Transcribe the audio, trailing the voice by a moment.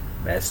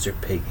Master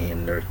Pig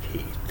Handler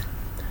Keith.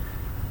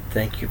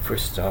 Thank you for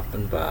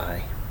stopping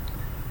by,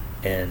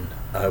 and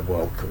I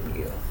welcome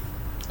you.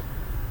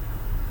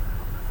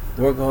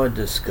 We're going to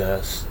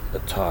discuss a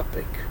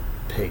topic,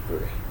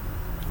 piggery.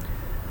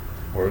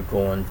 I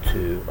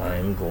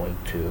am going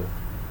to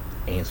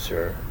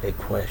answer a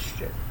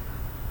question.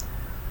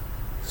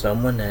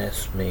 Someone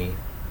asked me,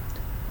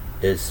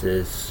 is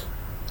this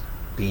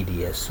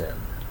BDSM?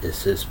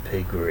 Is this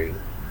piggery?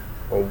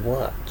 Or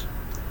what?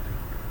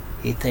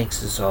 He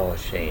thinks it's all a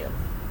sham.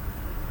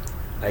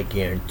 I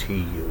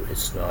guarantee you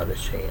it's not a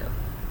sham.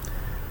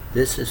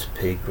 This is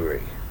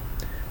piggery.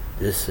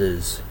 This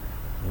is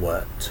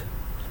what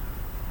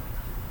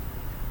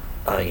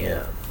I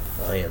am.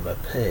 I am a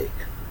pig.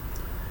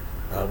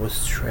 I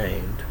was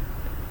trained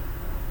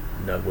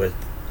with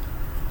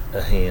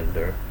a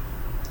handler,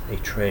 a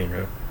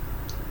trainer.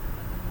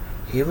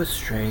 He was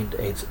trained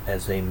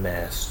as a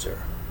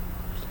master,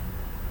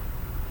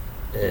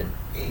 and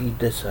he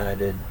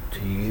decided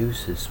to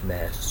use his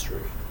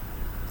mastery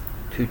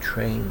to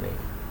train me.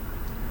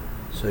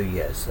 So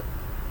yes,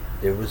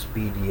 there was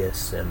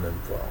BDSM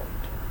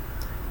involved.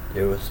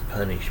 There was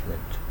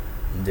punishment,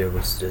 and there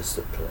was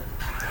discipline.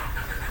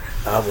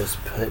 I was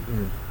put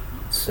in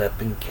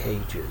separate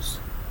cages.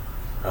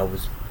 There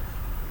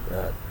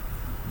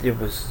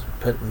was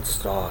put in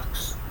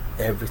stocks,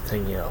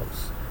 everything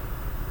else.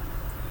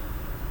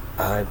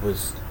 I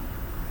was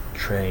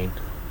trained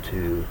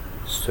to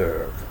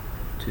serve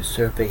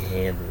a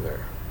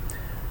handler,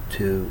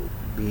 to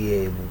be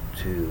able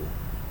to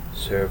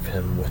serve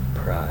him with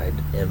pride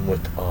and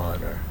with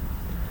honor.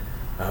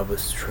 I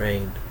was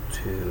trained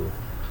to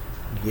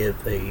give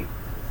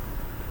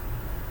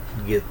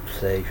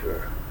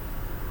pleasure.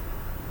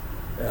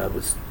 I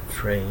was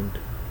trained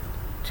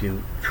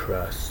to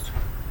trust,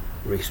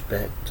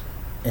 respect,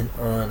 and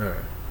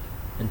honor,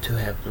 and to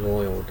have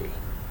loyalty,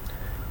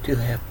 to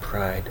have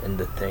pride in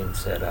the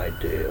things that I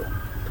do.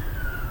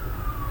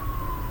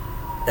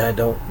 I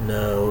don't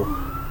know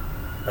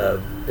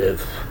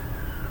if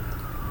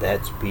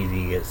that's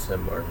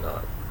BDSM or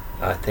not.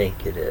 I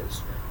think it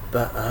is.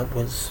 But I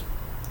was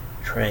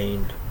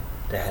trained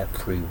to have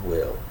free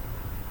will,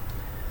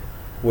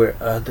 where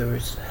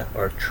others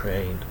are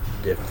trained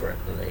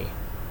differently.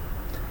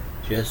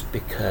 Just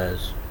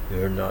because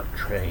you're not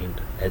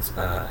trained as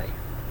I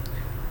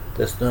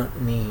does not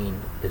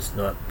mean it's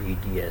not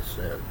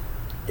BDSM.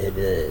 It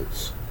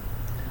is.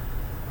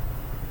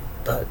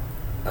 But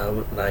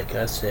like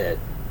I said,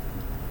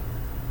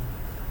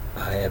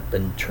 I have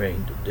been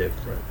trained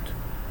different.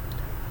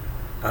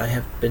 I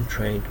have been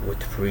trained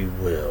with free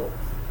will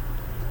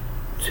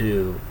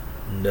to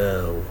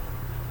know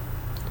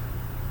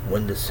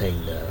when to say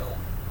no,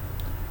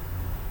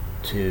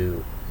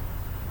 to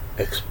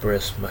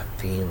express my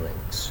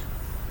feelings,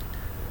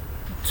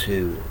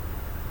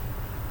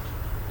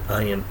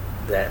 I am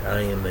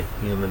a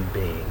human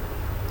being.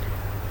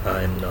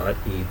 I am not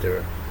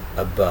either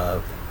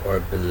above or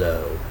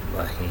below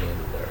my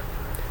handler.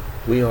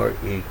 We are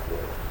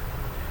equal.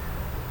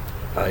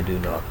 I do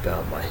not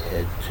bow my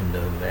head to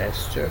no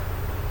master,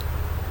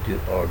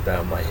 or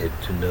bow my head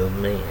to no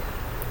man.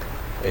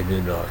 I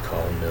do not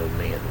call no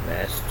man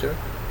master.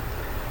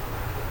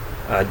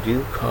 I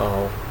do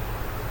call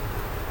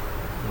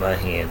my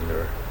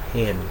handler,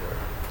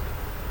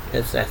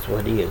 because that's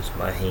what he is,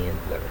 my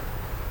handler.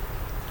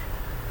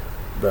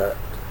 But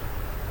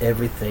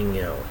everything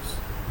else,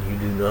 you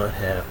do not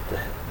have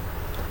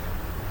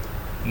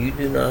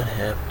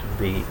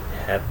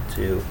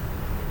to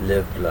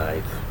live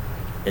life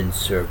in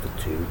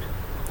servitude.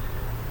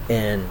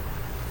 And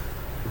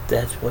if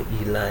that's what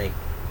you like,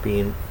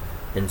 being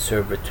in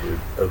servitude,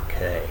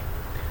 okay.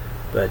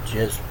 But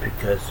just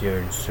because you're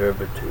in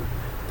servitude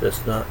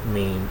does not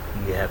mean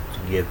you have to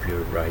give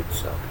your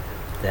rights up.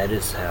 That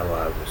is how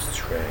I was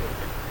trained.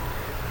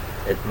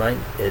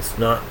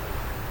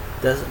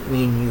 Doesn't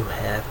mean you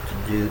have to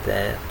do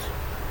that.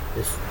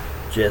 It's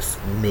just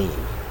me.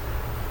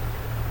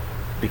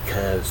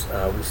 Because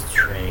I was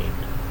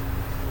trained,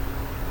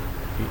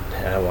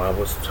 how I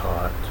was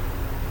taught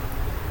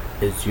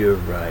is your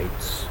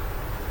rights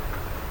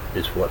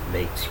is what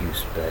makes you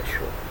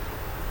special.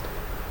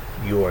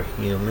 You are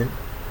human.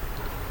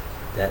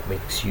 That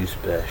makes you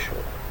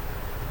special.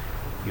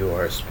 You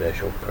are a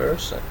special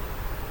person.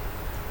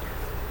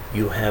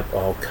 You have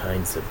all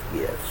kinds of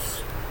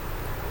gifts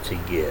to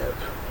give.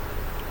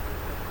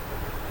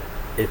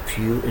 If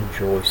you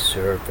enjoy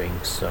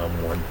serving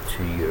someone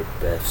to your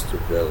best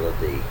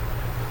ability,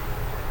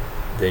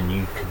 then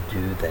you can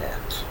do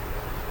that.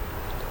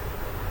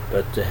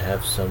 But to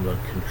have someone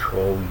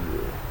control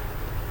you,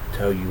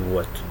 tell you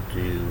what to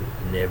do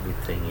and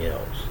everything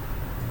else,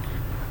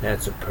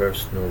 that's a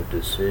personal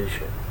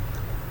decision,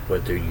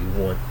 whether you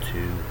want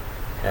to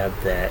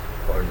have that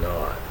or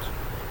not.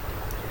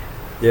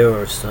 There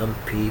are some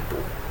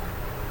people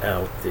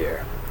out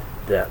there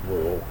that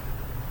will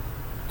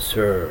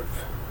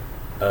serve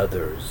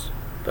others,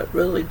 but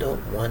really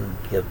don't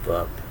want to give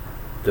up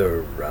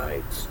their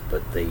rights,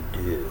 but they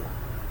do.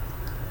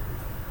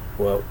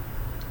 Well,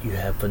 you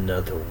have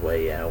another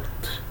way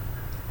out.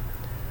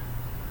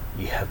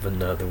 You have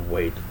another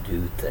way to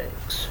do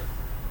things.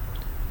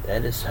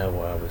 That is how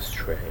I was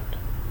trained.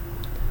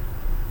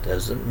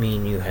 Doesn't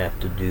mean you have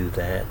to do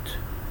that.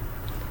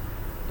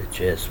 It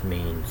just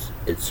means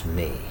it's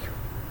me.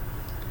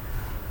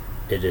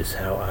 It is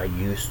how I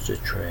used to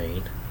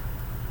train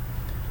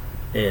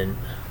and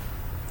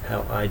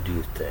how I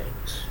do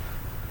things.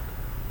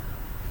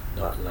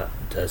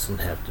 Doesn't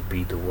have to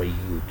be the way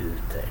you do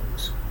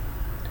things.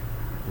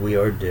 We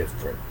are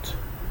different,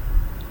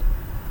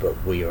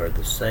 but we are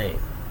the same.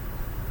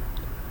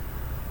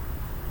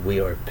 We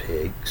are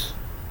pigs.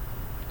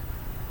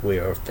 We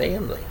are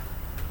family.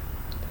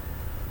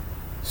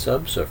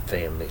 Subs are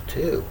family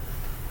too.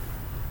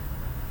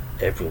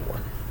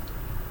 Everyone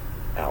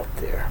out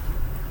there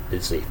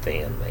is a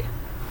family.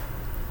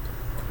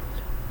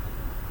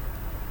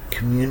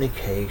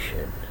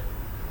 Communication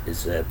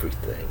is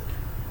everything.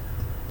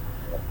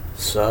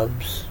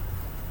 Subs,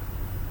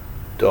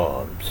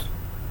 doms,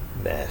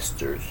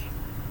 masters,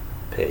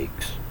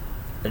 pigs,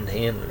 and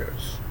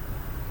handlers.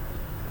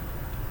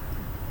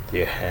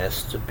 There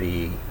has to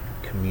be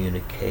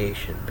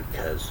communication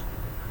because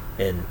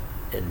in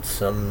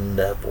some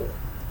level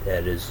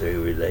that is a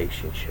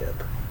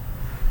relationship,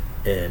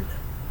 and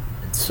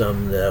at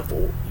some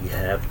level you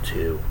have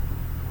to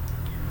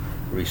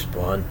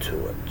respond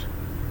to it,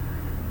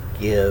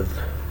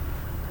 give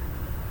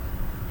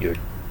your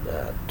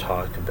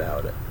talk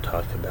about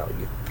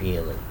your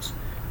feelings,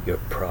 your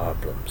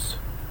problems.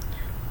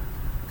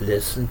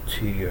 Listen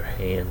to your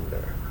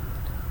handler.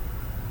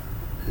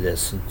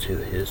 Listen to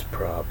his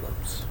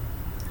problems.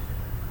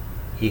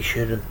 He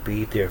shouldn't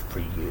be there for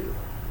you.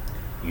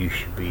 You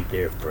should be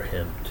there for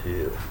him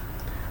too.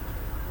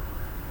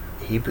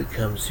 He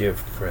becomes your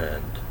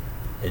friend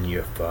and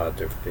your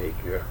father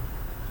figure.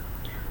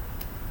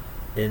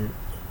 In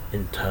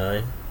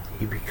time,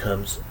 he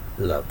becomes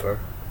lover,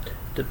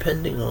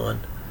 depending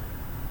on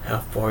how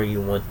far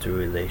you want the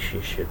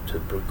relationship to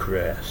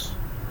progress.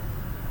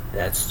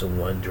 That's the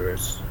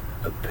wonders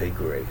of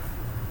piggery.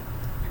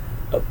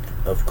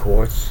 Of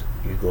course,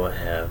 you're going to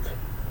have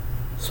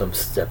some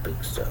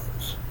stepping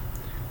stones,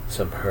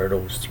 some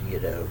hurdles to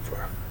get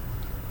over.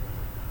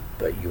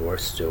 But you are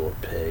still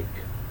a pig,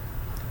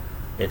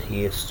 and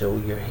he is still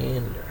your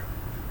handler.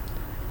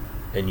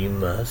 And you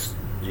must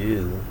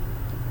do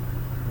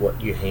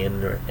what your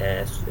handler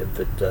asks if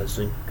it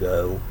doesn't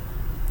go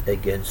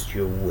against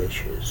your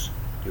wishes,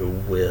 your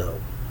will.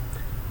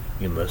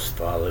 You must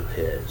follow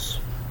his.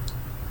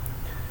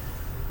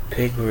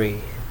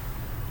 Piggery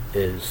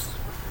is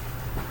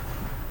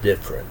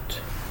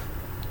different.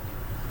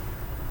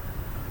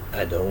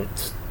 I don't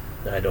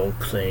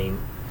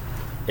claim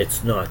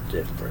it's not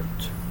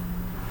different.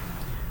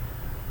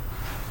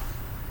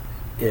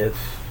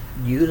 If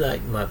you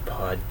like my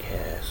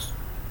podcast,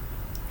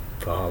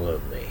 follow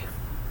me.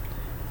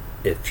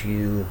 If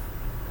you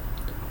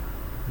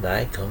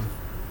like them,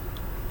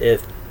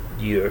 if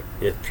you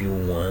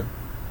want,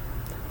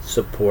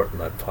 support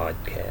my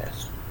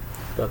podcast.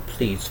 But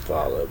please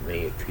follow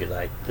me if you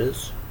like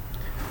this.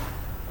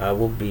 I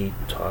will be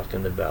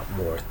talking about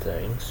more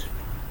things.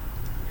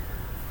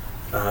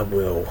 I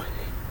will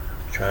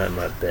try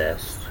my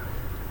best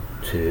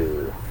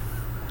to,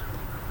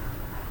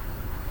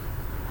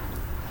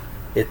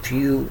 if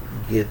you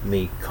give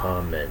me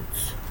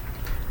comments,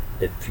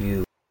 if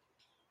you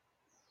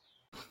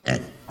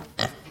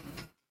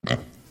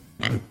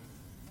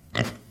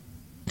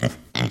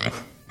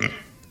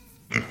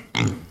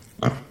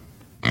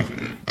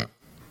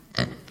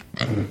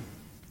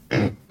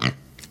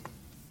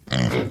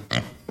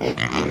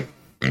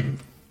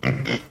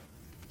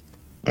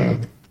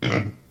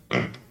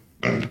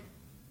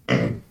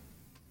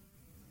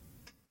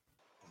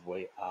the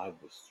way I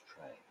was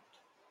trained.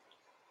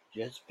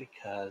 Just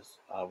because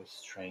I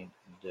was trained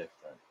different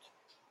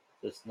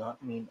does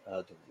not mean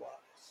otherwise.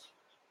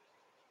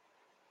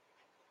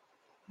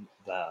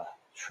 The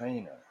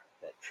trainer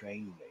that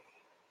trained me,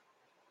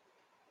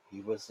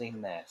 he was a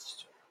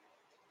master.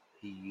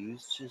 He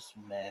used his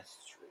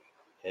mastery,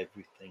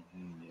 everything he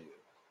knew,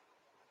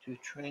 to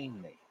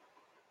train me.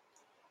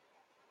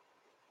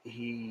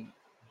 He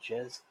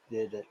just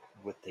did it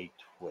with a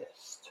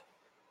twist.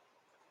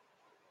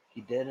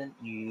 He didn't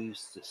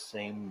use the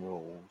same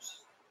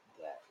rules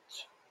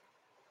that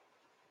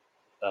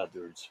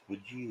others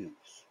would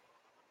use.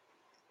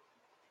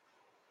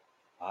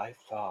 I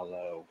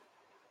follow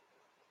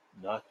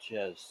not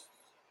just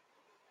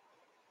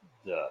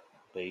the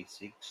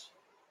basics,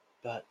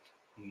 but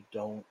you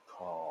don't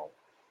call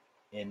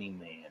any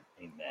man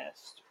a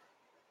master.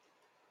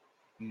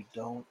 You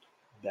don't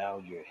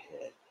bow your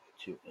head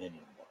to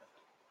anyone.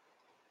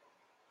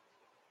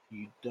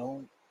 You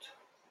don't,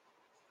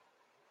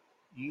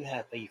 you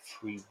have a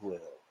free will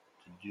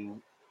to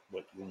do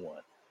what you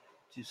want,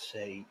 to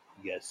say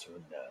yes or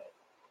no.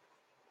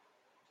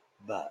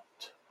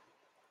 But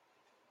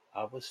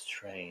I was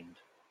trained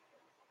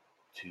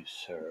to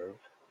serve,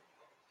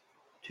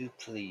 to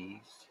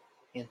please,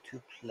 and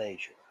to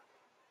pleasure,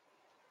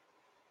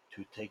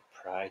 to take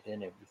pride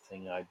in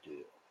everything I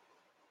do.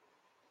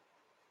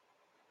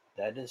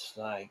 That is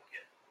like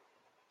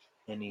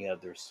any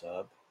other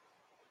sub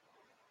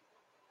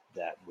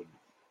that would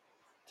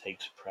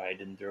takes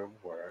pride in their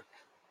work,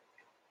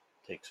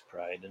 takes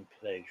pride in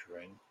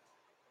pleasuring,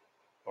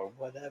 or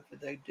whatever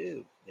they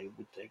do, they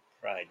would take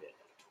pride in it.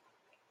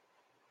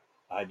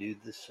 I do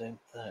the same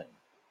thing,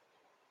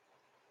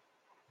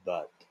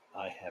 but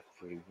I have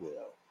free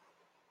will.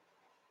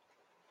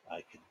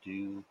 I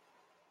could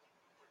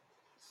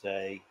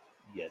say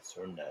yes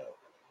or no.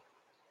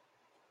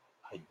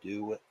 I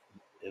do it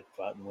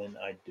when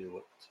I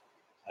do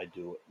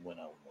it when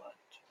I want.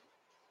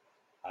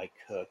 I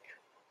cook,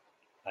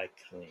 I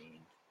clean,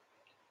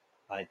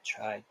 I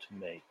try to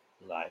make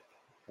life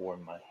for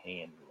my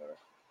handler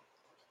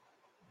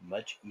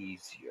much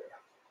easier.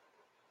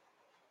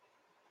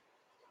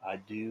 I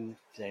do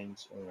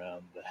things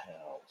around the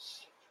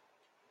house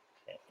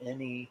that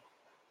any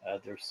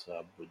other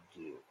sub would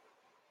do.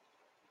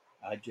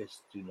 I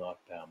just do not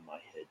bow my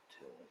head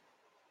to him.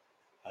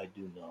 I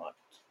do not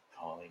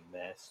call him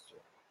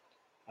master.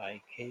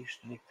 I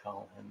occasionally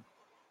call him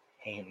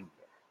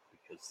handler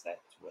because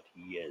that's what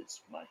he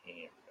is, my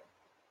handler.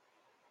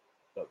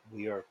 But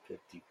we are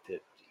 50-50.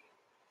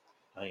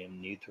 I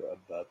am neither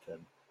above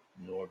him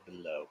nor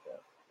below him.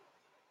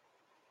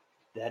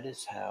 That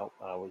is how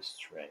I was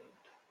trained,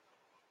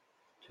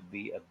 to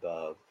be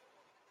above,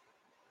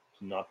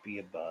 to not be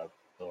above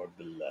nor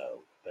below,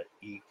 but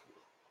equal.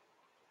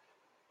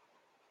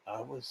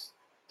 I was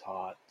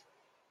taught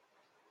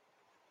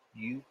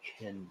you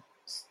can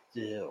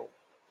still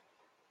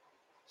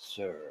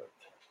serve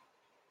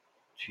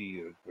to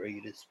your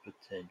greatest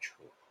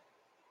potential.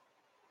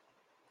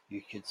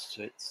 You can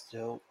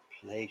still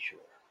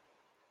pleasure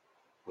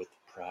with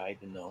pride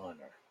and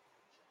honor,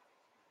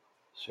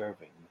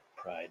 serving with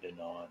pride and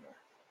honor.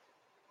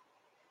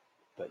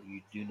 But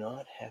you do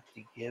not have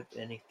to give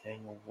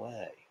anything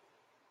away.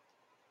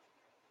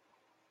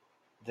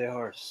 There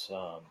are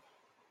some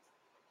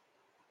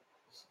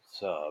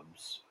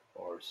subs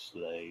or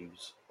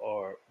slaves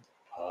or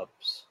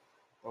pups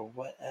or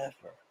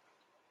whatever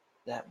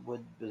that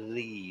would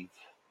believe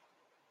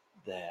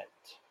that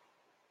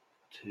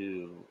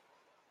to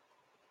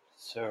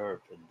serve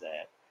and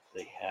that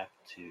they have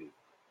to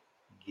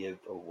give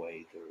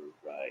away their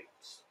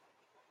rights.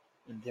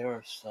 And there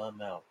are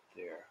some out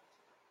there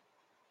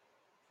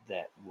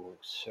that will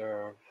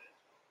serve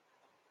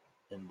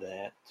and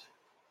that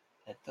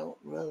don't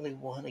really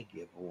want to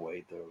give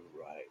away their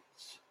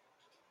rights,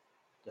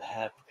 to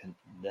have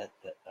let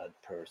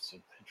that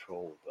person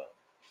control them.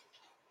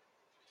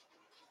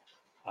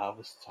 I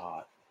was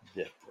taught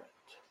different.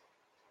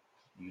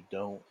 You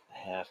don't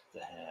have to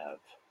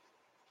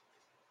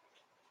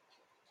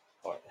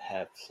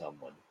have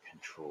someone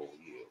control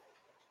you.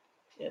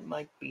 It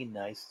might be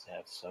nice to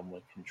have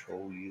someone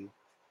control you,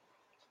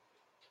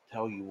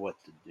 tell you what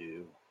to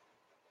do,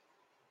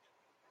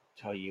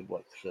 tell you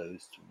what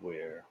clothes to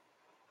wear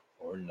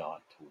or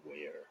not to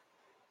wear,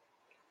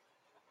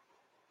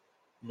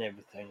 and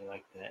everything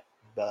like that.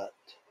 But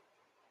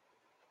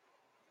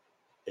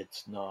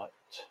it's not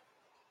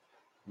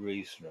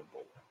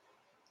reasonable.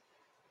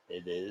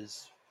 It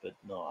is, but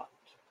not.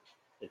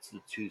 It's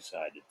a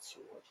two-sided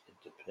sword. It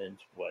depends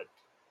what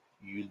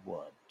you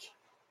want,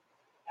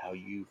 how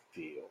you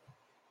feel.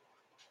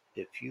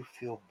 If you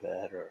feel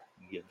better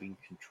giving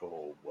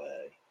control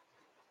away,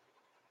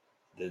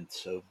 then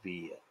so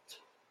be it.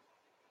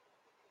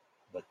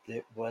 But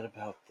what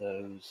about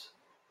those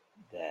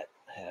that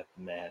have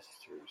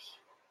masters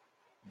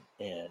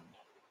and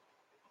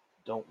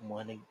don't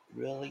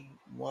really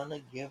want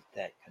to give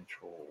that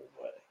control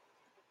away?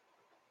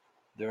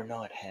 They're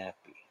not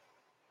happy.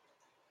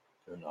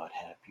 They're not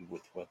happy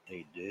with what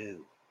they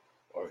do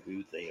or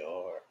who they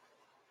are.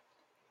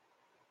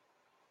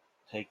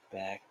 Take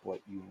back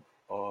what you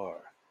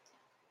are.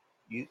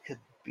 You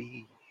could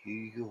be who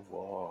you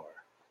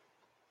are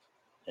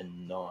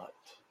and not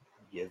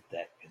give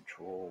that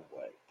control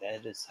away.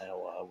 That is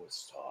how I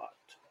was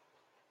taught.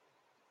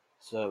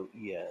 So,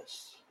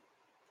 yes,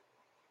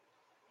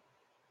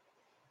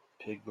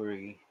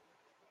 piggery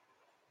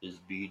is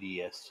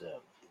BDSM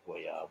the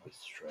way I was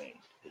trained.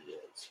 It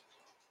is.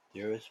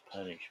 There is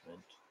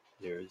punishment,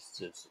 there is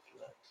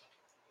discipline,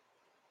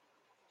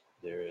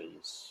 there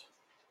is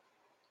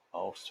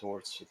all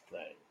sorts of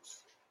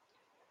things.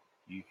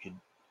 You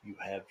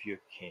have your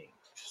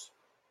kinks.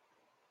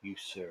 You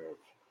serve.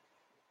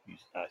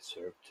 I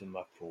serve to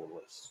my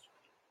fullest.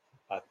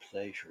 I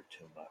pleasure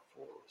to my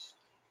fullest.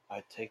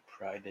 I take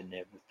pride in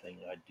everything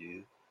I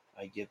do.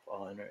 I give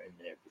honor in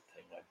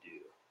everything I do.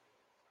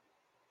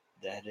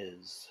 That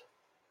is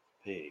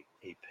a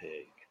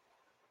pig.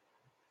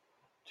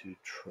 To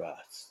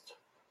trust,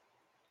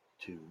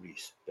 to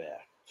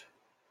respect,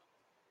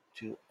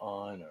 to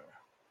honor,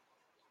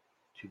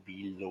 to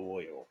be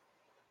loyal.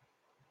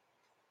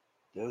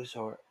 Those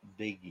are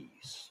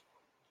biggies.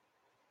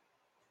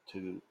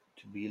 To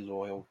be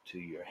loyal to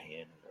your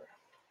handler.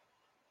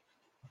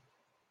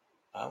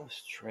 I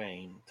was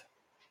trained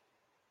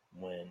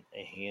when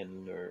a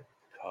handler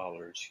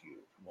collars you,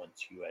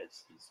 wants you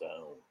as his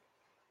own.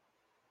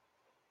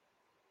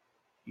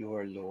 You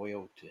are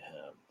loyal to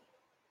him.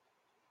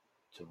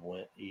 to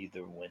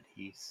when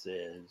he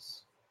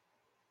says,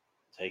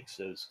 takes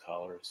those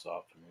collars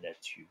off and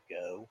lets you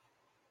go,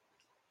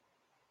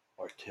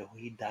 or till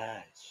he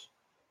dies.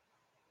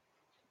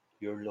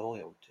 You're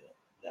loyal to him.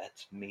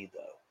 That's me,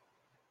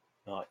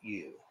 though, not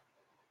you.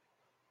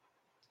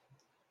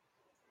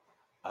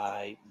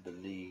 I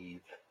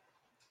believe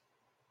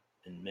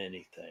in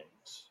many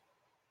things,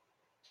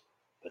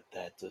 but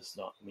that does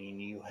not mean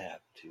you have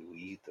to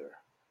either.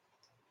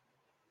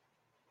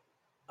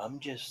 I'm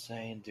just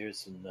saying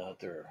there's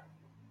another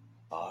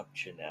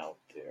option out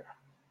there.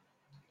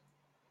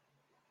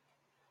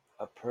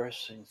 A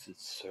person could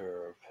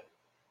serve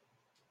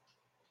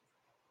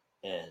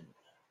and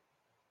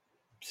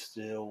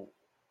still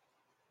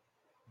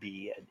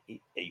be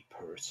a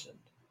person,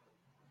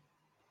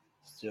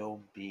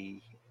 still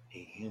be a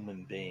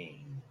human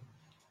being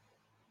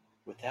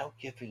without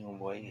giving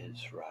away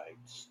his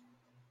rights,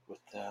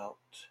 without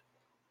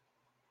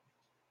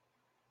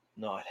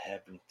not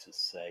having to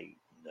say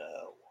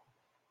no,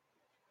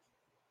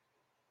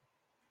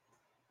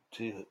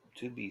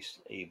 to be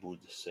able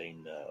to say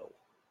no.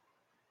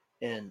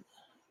 And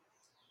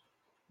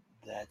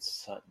that's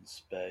something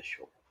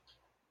special,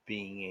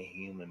 being a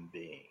human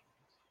being,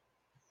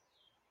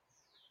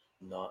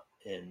 not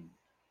in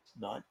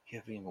not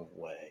giving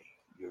away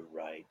your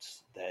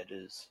rights. That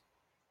is,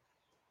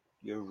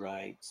 your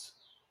rights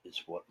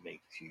is what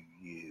makes you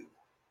you.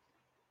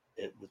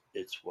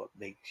 It's what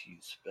makes you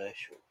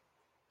special.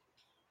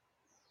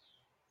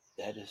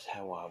 That is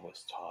how I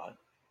was taught.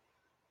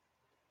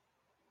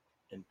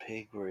 In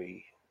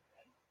piggery,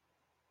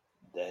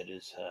 that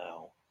is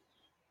how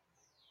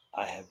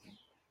I have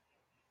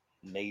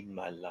made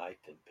my life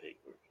in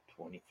piggery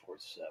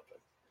 24/7.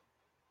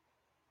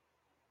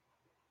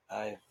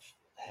 I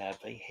have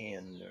a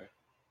handler,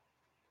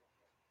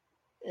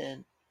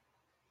 and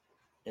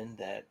in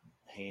that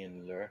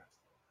handler,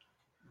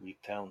 we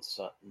found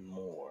something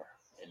more,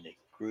 and it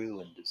grew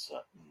into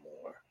something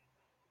more.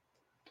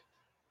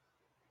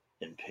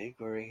 In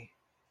piggery,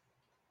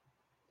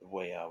 the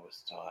way I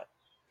was taught,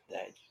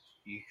 that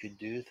you could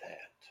do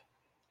that.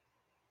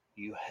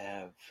 You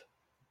have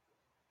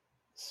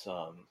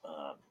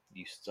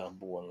you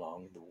stumble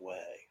along the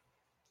way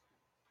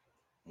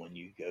when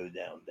you go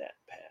down that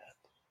path.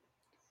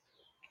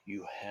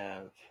 You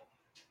have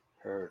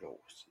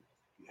hurdles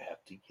you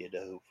have to get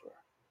over.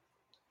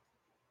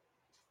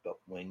 But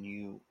when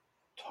you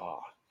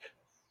talk,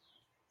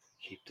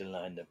 keep the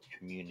line of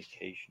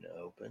communication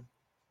open,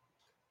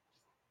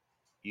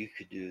 you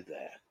could do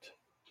that.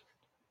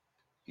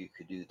 You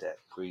could do that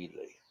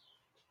freely.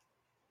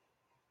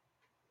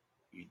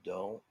 You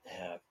don't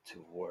have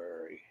to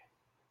worry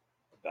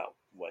about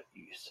what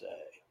you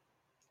say.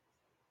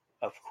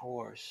 Of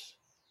course,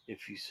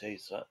 if you say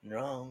something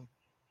wrong,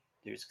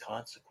 there's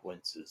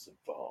consequences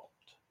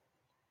involved,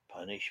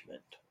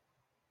 punishment,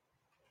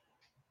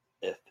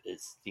 if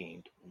it's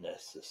deemed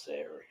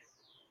necessary.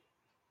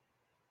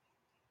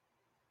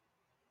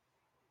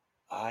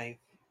 I've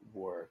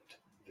worked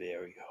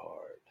very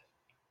hard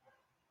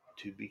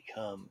to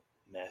become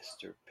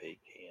Master Pig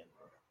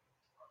Handler.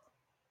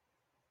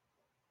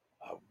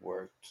 I've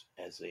worked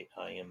as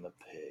I am a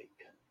pig,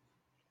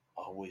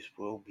 always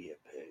will be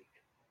a pig.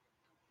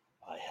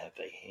 I have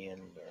a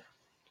handler.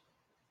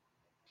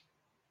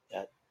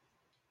 That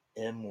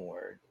M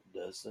word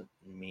doesn't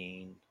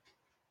mean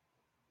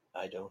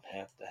I don't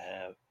have to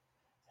have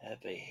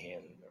a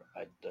handler.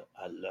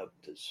 I love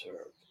to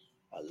serve.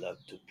 I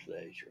love to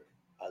pleasure.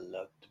 I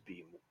love to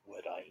be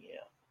what I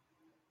am.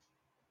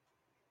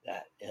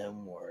 That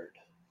M word,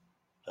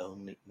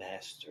 only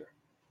Master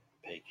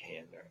Pig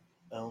Handler,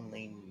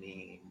 only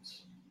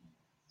means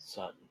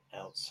something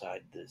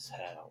outside this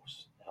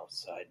house,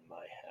 outside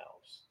my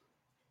house.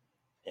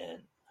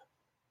 And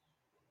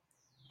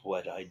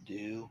what I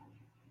do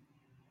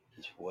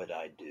is what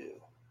I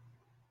do.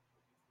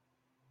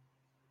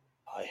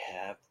 I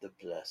have the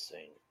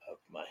blessing of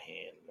my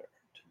handler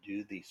to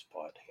do these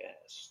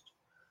podcasts,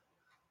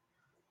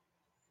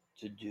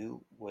 to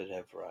do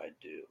whatever I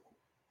do.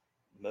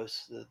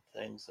 Most of the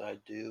things I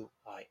do,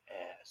 I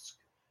ask.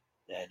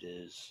 That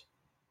is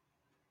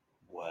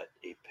what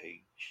a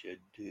pig should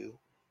do.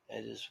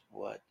 That is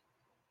what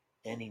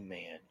any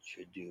man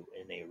should do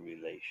in a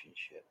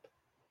relationship.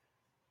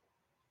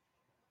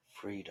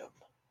 Freedom,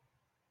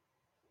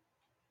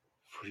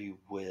 free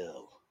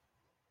will.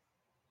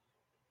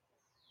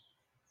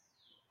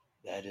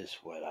 That is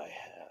what I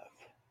have.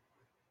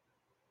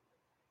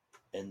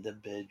 In the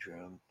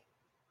bedroom,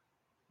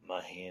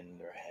 my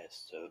handler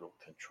has total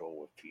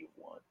control if he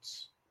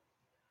wants.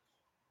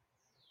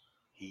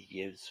 He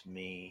gives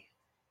me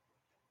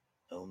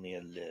only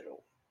a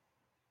little,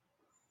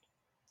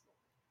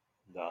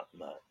 not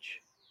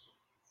much.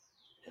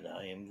 And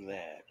I am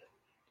glad,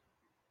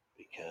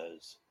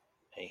 because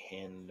a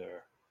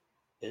handler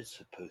is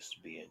supposed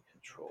to be in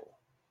control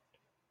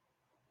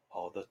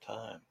all the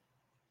time.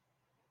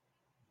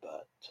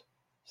 But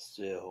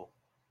still,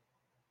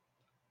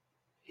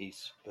 he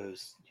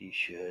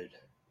should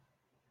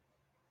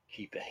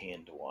keep a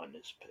handle on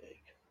his pig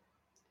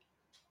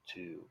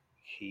to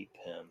keep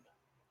him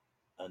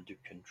under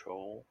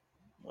control,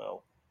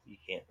 well, you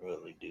can't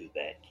really do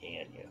that,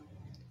 can you?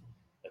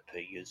 A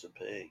pig is a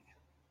pig.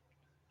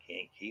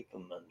 Can't keep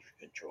him under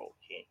control,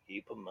 can't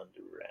keep him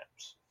under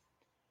wraps.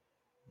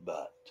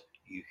 But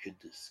you could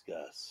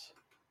discuss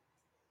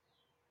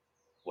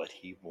what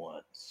he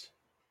wants.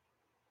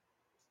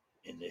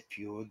 And if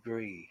you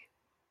agree,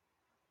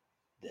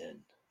 then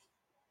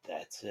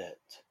that's it.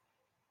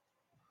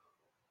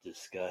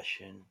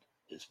 Discussion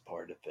is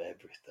part of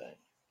everything.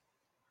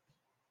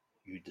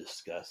 You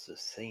discuss a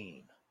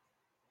scene.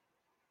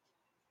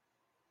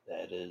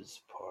 That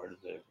is part of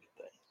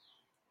everything.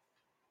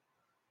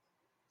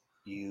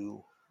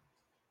 You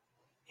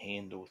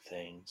handle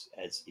things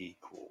as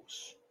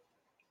equals.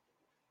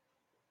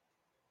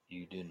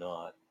 You do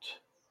not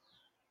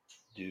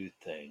do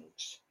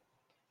things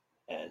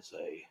as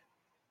a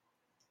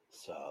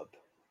sub.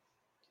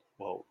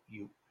 Well,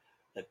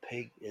 a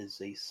pig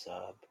is a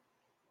sub,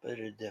 but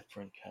a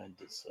different kind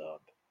of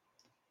sub.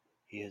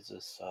 He is a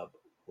sub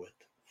with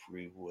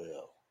free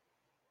will.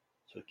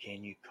 So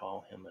can you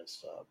call him a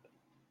sub?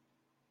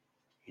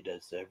 He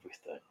does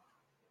everything.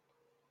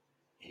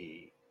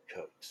 He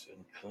cooks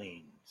and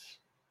cleans.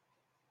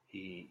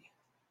 He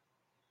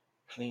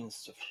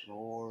cleans the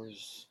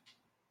floors.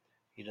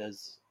 He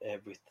does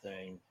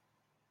everything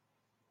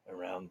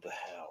around the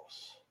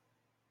house.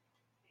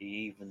 He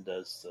even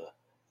does the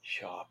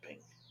shopping.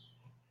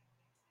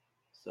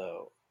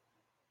 So,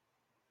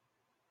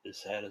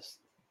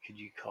 could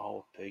you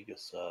call a pig a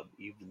sub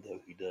even though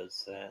he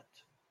does that?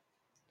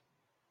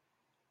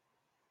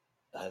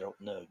 I don't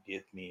know.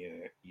 Give me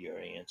your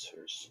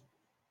answers.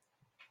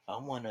 I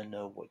want to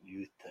know what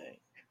you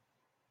think.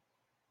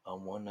 I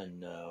want to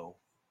know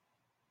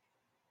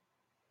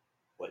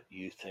what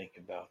you think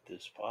about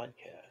this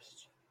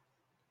podcast.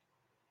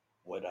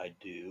 What I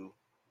do,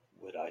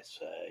 what I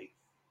say.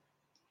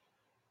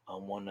 I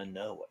want to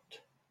know it.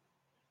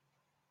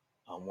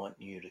 I want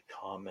you to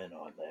comment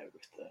on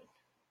everything.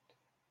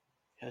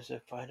 Because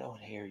if I don't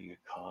hear your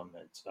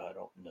comments, I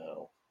don't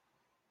know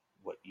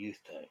what you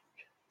think.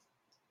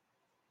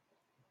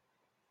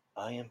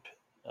 I am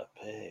a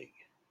pig.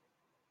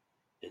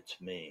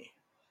 It's me.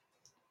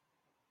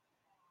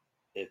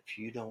 If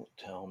you don't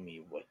tell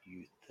me what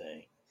you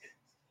think,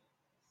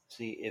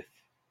 see, if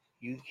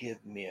you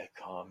give me a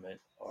comment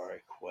or a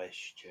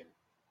question,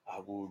 I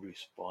will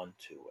respond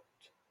to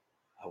it.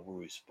 I will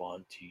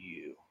respond to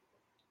you.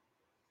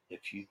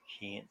 If you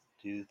can't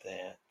do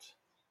that,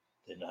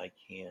 then I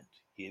can't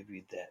give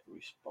you that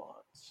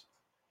response.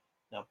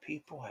 Now,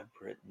 people have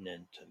written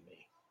into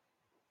me.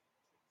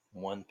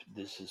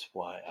 This is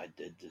why I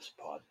did this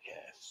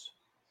podcast.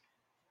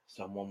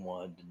 Someone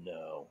wanted to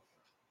know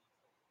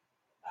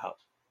how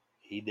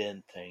he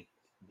didn't think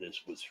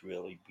this was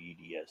really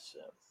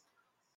BDSM.